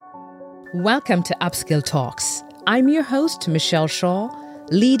Welcome to Upskill Talks. I'm your host, Michelle Shaw,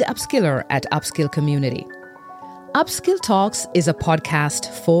 lead upskiller at Upskill Community. Upskill Talks is a podcast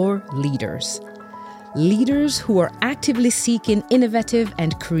for leaders. Leaders who are actively seeking innovative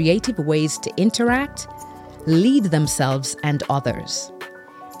and creative ways to interact, lead themselves and others.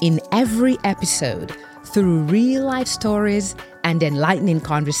 In every episode, through real-life stories and enlightening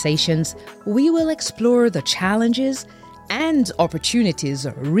conversations, we will explore the challenges and opportunities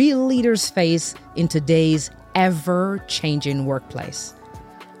real leaders face in today's ever-changing workplace.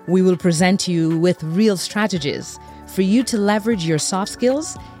 We will present you with real strategies for you to leverage your soft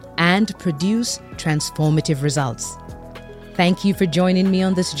skills and produce transformative results. Thank you for joining me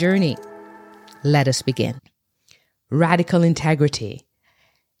on this journey. Let us begin. Radical integrity.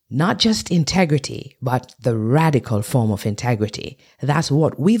 Not just integrity, but the radical form of integrity. That's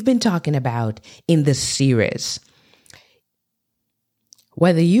what we've been talking about in this series.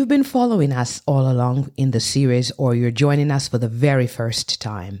 Whether you've been following us all along in the series or you're joining us for the very first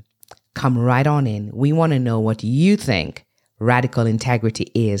time, come right on in. We want to know what you think radical integrity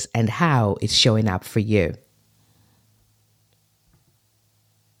is and how it's showing up for you.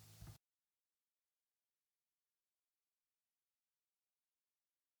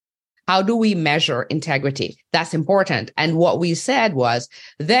 How do we measure integrity? That's important. And what we said was,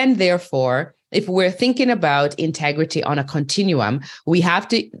 then therefore, if we're thinking about integrity on a continuum, we have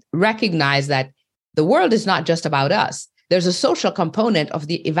to recognize that the world is not just about us. There's a social component of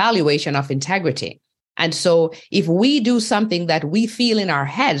the evaluation of integrity. And so if we do something that we feel in our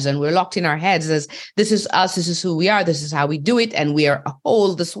heads and we're locked in our heads as this is us, this is who we are, this is how we do it, and we are a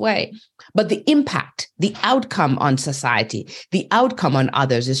whole this way. But the impact, the outcome on society, the outcome on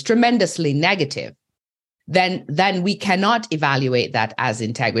others is tremendously negative. Then we cannot evaluate that as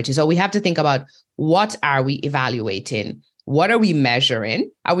integrity. So we have to think about, what are we evaluating? What are we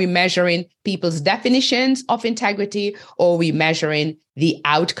measuring? Are we measuring people's definitions of integrity, or are we measuring the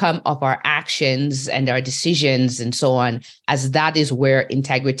outcome of our actions and our decisions and so on, as that is where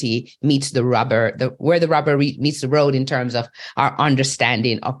integrity meets the rubber, where the rubber meets the road in terms of our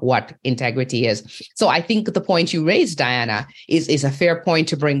understanding of what integrity is. So I think the point you raised, Diana, is a fair point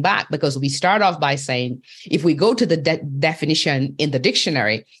to bring back, because we start off by saying, if we go to the definition in the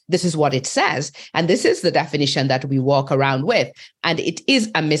dictionary, this is what it says. And this is the definition that we walk around with. And it is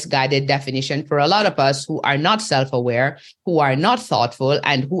a misguided definition for a lot of us who are not self-aware, who are not thoughtful,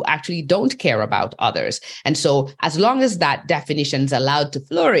 and who actually don't care about others. And so as long as that definition is allowed to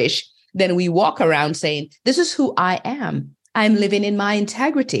flourish, then we walk around saying, this is who I am. I'm living in my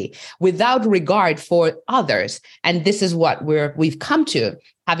integrity without regard for others. And this is what we've come to,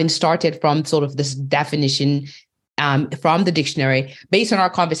 having started from sort of this definition from the dictionary. Based on our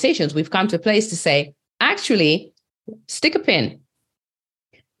conversations, we've come to a place to say, actually, stick a pin.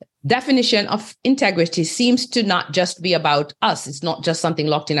 Definition of integrity seems to not just be about us. It's not just something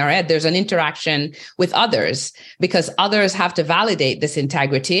locked in our head. There's an interaction with others, because others have to validate this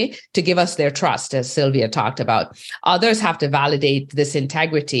integrity to give us their trust, as Sylvia talked about. Others have to validate this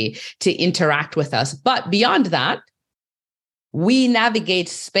integrity to interact with us. But beyond that, we navigate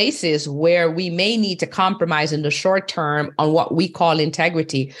spaces where we may need to compromise in the short term on what we call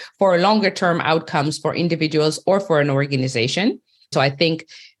integrity for longer term outcomes for individuals or for an organization. So I think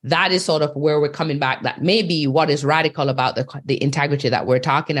that is sort of where we're coming back. That may be what is radical about the integrity that we're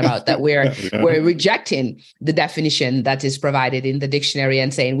talking about, that we're rejecting the definition that is provided in the dictionary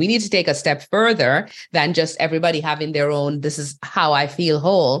and saying we need to take a step further than just everybody having their own, this is how I feel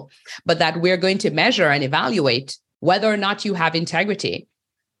whole, but that we're going to measure and evaluate whether or not you have integrity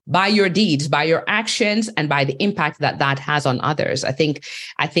by your deeds, by your actions, and by the impact that that has on others. I think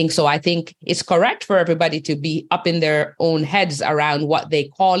so. I think it's correct for everybody to be up in their own heads around what they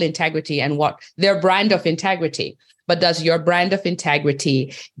call integrity and what their brand of integrity. But does your brand of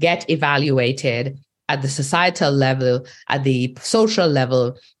integrity get evaluated at the societal level, at the social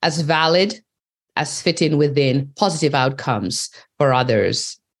level, as valid, as fitting within positive outcomes for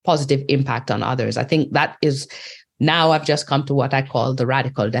others, positive impact on others? I think that is. Now I've just come to what I call the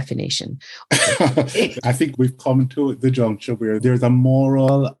radical definition. I think we've come to the juncture where there's a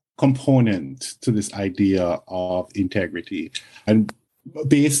moral component to this idea of integrity. And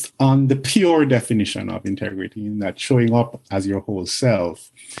based on the pure definition of integrity, in that showing up as your whole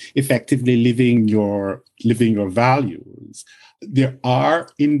self, effectively living your values, there are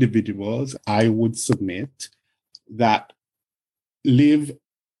individuals, I would submit, that live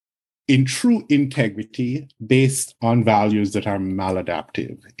in true integrity based on values that are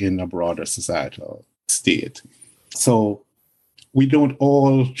maladaptive in a broader societal state. So we don't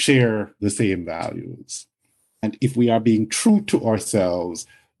all share the same values. And if we are being true to ourselves,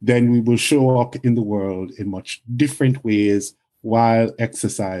 then we will show up in the world in much different ways while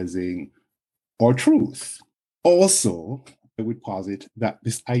exercising our truth. Also, I would posit that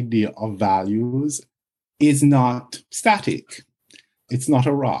this idea of values is not static. It's not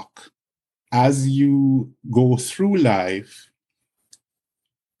a rock. As you go through life,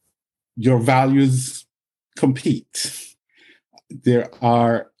 your values compete. There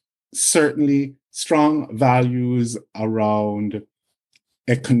are certainly strong values around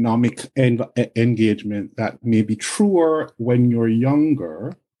economic engagement that may be truer when you're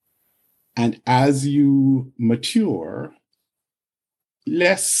younger. And as you mature,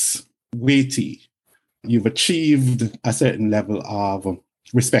 less weighty. You've achieved a certain level of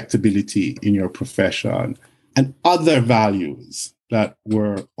respectability in your profession, and other values that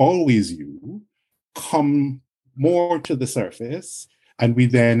were always you come more to the surface, and we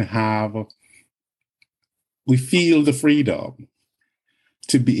feel the freedom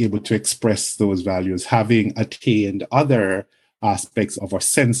to be able to express those values, having attained other aspects of our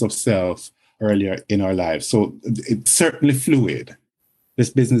sense of self earlier in our lives. So it's certainly fluid. This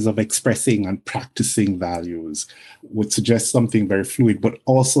business of expressing and practicing values would suggest something very fluid, but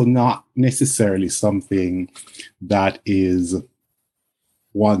also not necessarily something that is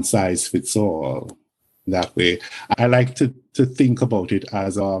one size fits all that way. I like to think about it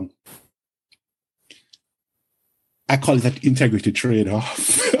as I call it that integrity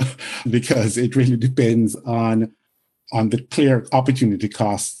trade-off because it really depends on the clear opportunity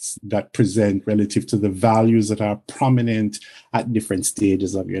costs that present relative to the values that are prominent at different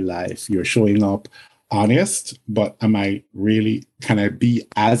stages of your life. You're showing up honest, but can I be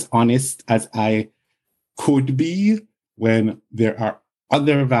as honest as I could be when there are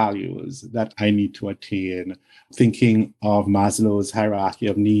other values that I need to attain? Thinking of Maslow's hierarchy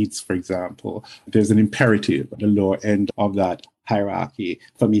of needs, for example, there's an imperative at the lower end of that hierarchy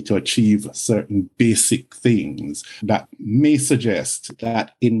for me to achieve certain basic things that may suggest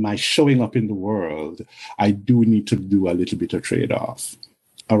that in my showing up in the world, I do need to do a little bit of trade-off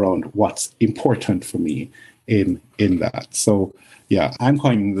around what's important for me in that. So yeah, I'm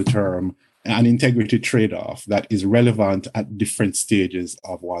coining the term an integrity trade-off that is relevant at different stages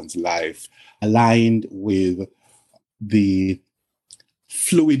of one's life, aligned with the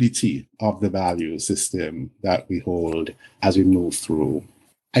fluidity of the value system that we hold as we move through.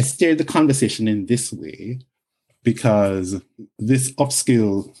 I steered the conversation in this way because this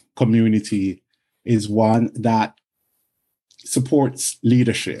upskill community is one that supports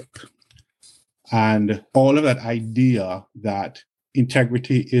leadership. And all of that idea that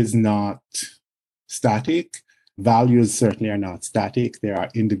integrity is not static, values certainly are not static. There are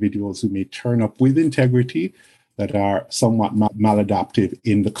individuals who may turn up with integrity that are somewhat maladaptive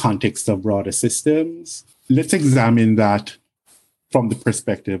in the context of broader systems. Let's examine that from the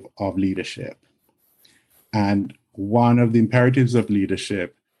perspective of leadership. And one of the imperatives of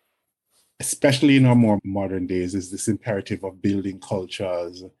leadership, especially in our more modern days, is this imperative of building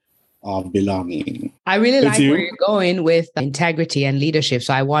cultures of belonging. I really like where you're going with integrity and leadership.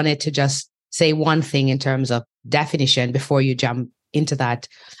 So I wanted to just say one thing in terms of definition before you jump into that.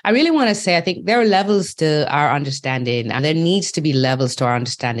 I really want to say, I think there are levels to our understanding, and there needs to be levels to our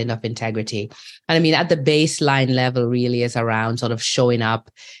understanding of integrity. And I mean, at the baseline level really is around sort of showing up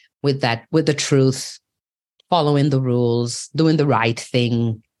with the truth, following the rules, doing the right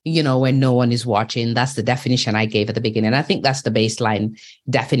thing, when no one is watching. That's the definition I gave at the beginning. I think that's the baseline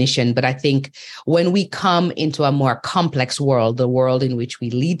definition. But I think when we come into a more complex world, the world in which we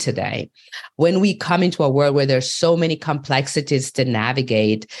lead today, when we come into a world where there's so many complexities to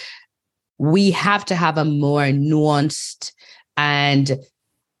navigate, we have to have a more nuanced and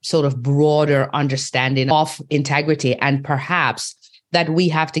sort of broader understanding of integrity, and perhaps that we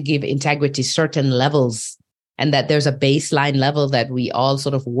have to give integrity certain levels, and that there's a baseline level that we all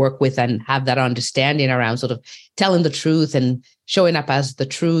sort of work with and have that understanding around sort of telling the truth and showing up as the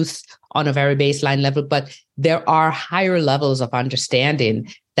truth on a very baseline level. But there are higher levels of understanding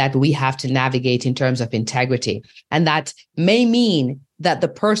that we have to navigate in terms of integrity. And that may mean that the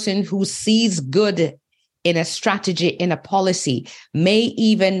person who sees good in a strategy, in a policy, may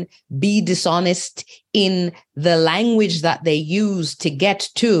even be dishonest in the language that they use to get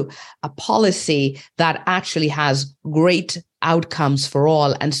to a policy that actually has great outcomes for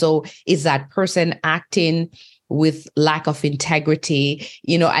all. And so is that person acting with lack of integrity?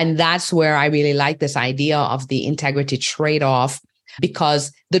 And that's where I really like this idea of the integrity trade-off,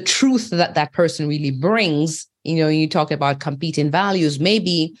 because the truth that that person really brings, you talk about competing values,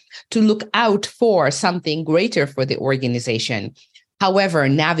 maybe to look out for something greater for the organization. However,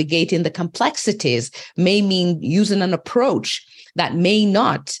 navigating the complexities may mean using an approach that may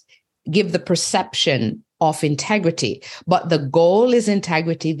not give the perception of integrity, but the goal is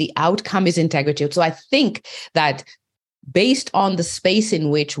integrity, the outcome is integrity. So I think that based on the space in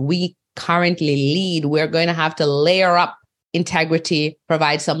which we currently lead, we're going to have to layer up integrity,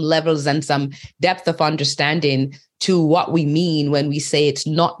 provide some levels and some depth of understanding to what we mean when we say it's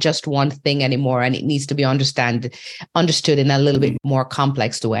not just one thing anymore, and it needs to be understood in a little bit more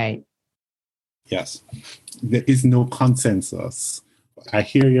complex way. Yes, there is no consensus. I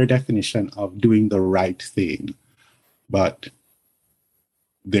hear your definition of doing the right thing, but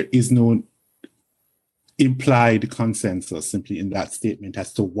there is no implied consensus simply in that statement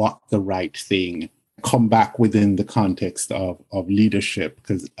as to what the right thing. Come back within the context of leadership,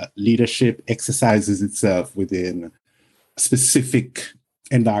 because leadership exercises itself within specific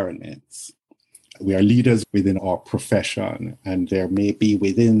environments. We are leaders within our profession, and there may be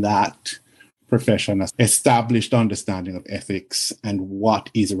within that profession an established understanding of ethics and what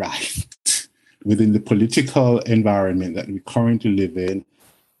is right. Within the political environment that we currently live in,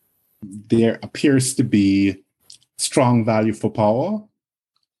 there appears to be strong value for power,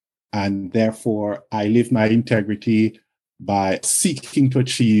 and therefore I live my integrity by seeking to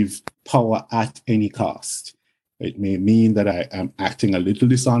achieve power at any cost. It may mean that I am acting a little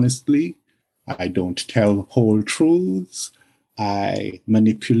dishonestly, I don't tell whole truths, I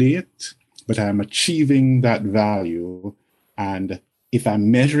manipulate, but I'm achieving that value. And if I'm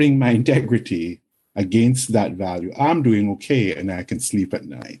measuring my integrity against that value, I'm doing okay and I can sleep at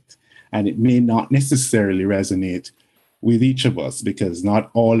night. And it may not necessarily resonate with each of us, because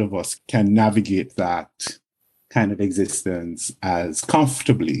not all of us can navigate that kind of existence as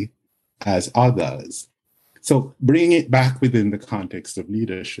comfortably as others. So bring it back within the context of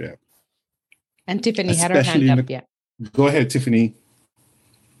leadership. And Tiffany had her hand up. Yeah. Go ahead, Tiffany.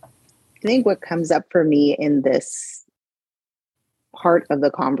 I think what comes up for me in this part of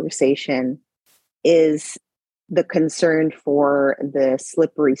the conversation is the concern for the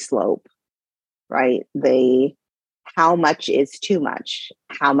slippery slope, right? How much is too much?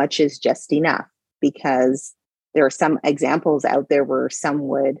 How much is just enough? Because there are some examples out there where some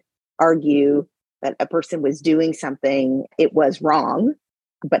would argue that a person was doing something, it was wrong,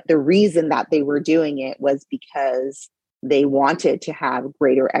 but the reason that they were doing it was because they wanted to have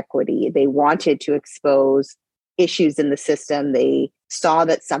greater equity. They wanted to expose issues in the system. They saw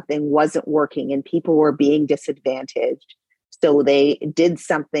that something wasn't working and people were being disadvantaged. So they did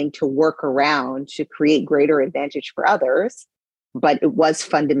something to work around to create greater advantage for others, but it was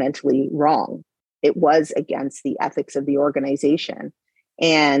fundamentally wrong. It was against the ethics of the organization.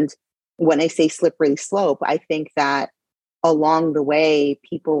 And when I say slippery slope, I think that along the way,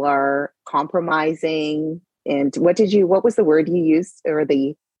 people are compromising. And what was the word you used, or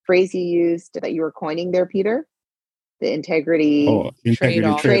the phrase you used that you were coining there, Peter? The integrity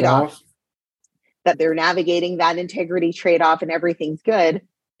trade-off. That they're navigating that integrity trade-off and everything's good.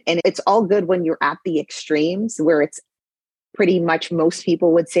 And it's all good when you're at the extremes where it's pretty much most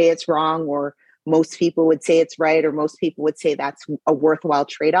people would say it's wrong, or most people would say it's right, or most people would say that's a worthwhile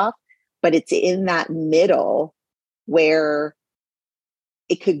trade-off. But it's in that middle where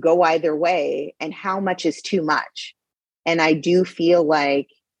it could go either way, and how much is too much. And I do feel like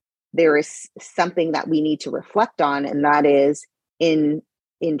there is something that we need to reflect on, and that is in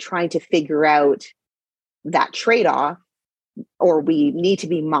trying to figure out that trade-off, or we need to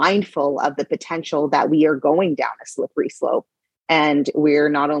be mindful of the potential that we are going down a slippery slope. And we're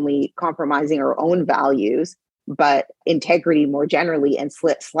not only compromising our own values, but integrity more generally, and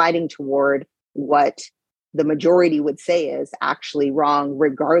sliding toward what the majority would say is actually wrong,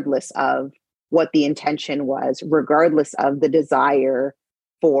 regardless of what the intention was, regardless of the desire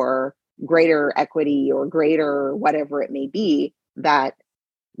for greater equity or greater whatever it may be, that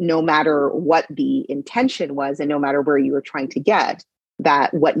no matter what the intention was and no matter where you were trying to get,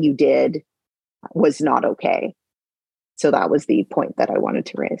 that what you did was not okay. So that was the point that I wanted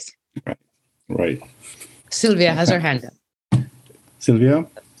to raise. Right. Sylvia has her hand up. Sylvia?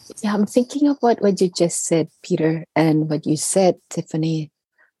 Yeah, I'm thinking of what you just said, Peter, and what you said, Tiffany.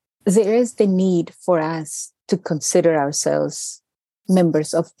 There is the need for us to consider ourselves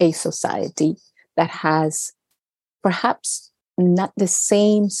members of a society that has perhaps not the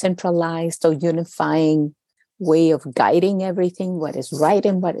same centralized or unifying way of guiding everything, what is right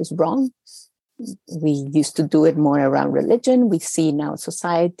and what is wrong. We used to do it more around religion. We see now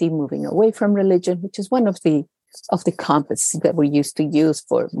society moving away from religion, which is one of the compass that we used to use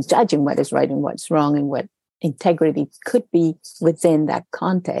for judging what is right and what's wrong and what integrity could be within that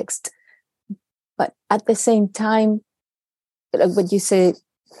context. But at the same time, like what you say,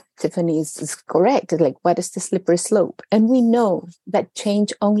 Tiffany is correct. It's like, what is the slippery slope? And we know that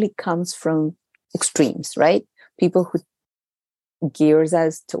change only comes from extremes, right? People who gears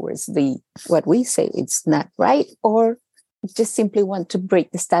us towards what we say it's not right, or just simply want to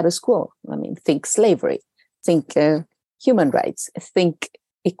break the status quo. I mean, think slavery, think human rights, think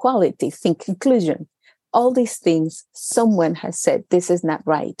equality, think inclusion. All these things, someone has said this is not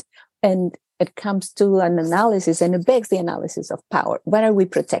right. And it comes to an analysis, and it begs the analysis of power. What are we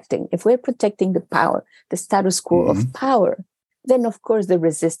protecting? If we're protecting the power, the status quo of power, then of course the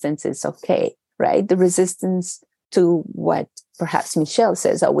resistance is okay, right? The resistance to what perhaps Michelle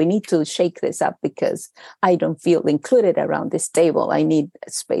says, oh, we need to shake this up because I don't feel included around this table. I need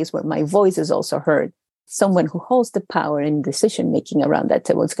a space where my voice is also heard. Someone who holds the power in decision making around that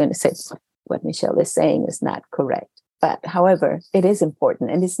table is going to say, what Michelle is saying is not correct. But however, it is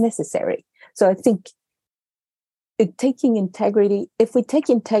important and it's necessary. So I think taking integrity, if we take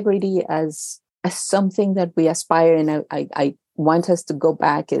integrity as something that we aspire, and I want us to go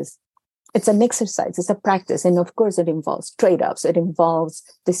back, it's an exercise, it's a practice. And of course, it involves trade-offs. It involves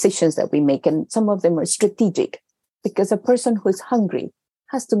decisions that we make. And some of them are strategic, because a person who is hungry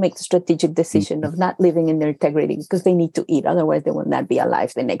has to make the strategic decision of not living in their integrity because they need to eat. Otherwise, they will not be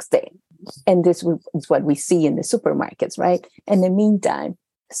alive the next day. And this is what we see in the supermarkets, right? In the meantime,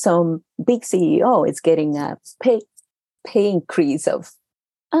 some big CEO is getting a pay increase of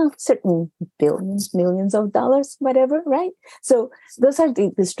certain billions, millions of dollars, whatever, right? So those are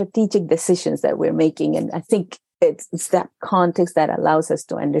the strategic decisions that we're making. And I think it's that context that allows us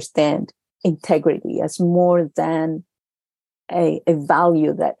to understand integrity as more than a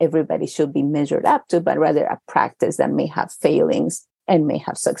value that everybody should be measured up to, but rather a practice that may have failings and may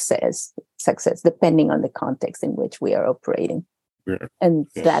have success depending on the context in which we are operating. Yeah. And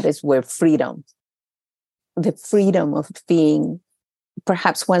that is where the freedom of being,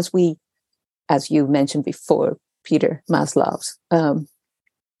 perhaps once we, as you mentioned before, Peter, Maslow's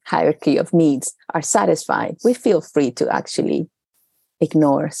hierarchy of needs are satisfied, we feel free to actually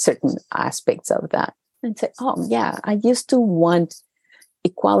ignore certain aspects of that and say, oh, yeah, I used to want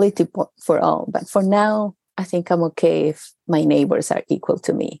equality for all, but for now, I think I'm okay if my neighbors are equal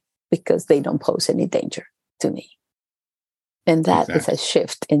to me because they don't pose any danger to me. And that is a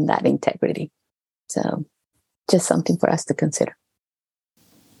shift in that integrity. So just something for us to consider.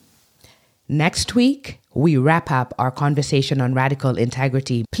 Next week, we wrap up our conversation on radical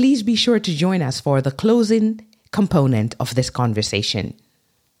integrity. Please be sure to join us for the closing component of this conversation.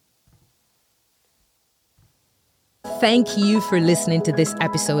 Thank you for listening to this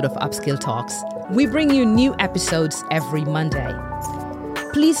episode of Upskill Talks. We bring you new episodes every Monday.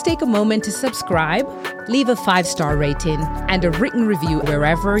 Please take a moment to subscribe, leave a 5-star rating, and a written review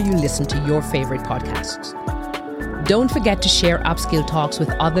wherever you listen to your favorite podcasts. Don't forget to share Upskill Talks with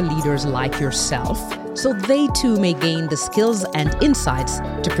other leaders like yourself so they too may gain the skills and insights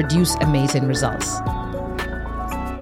to produce amazing results.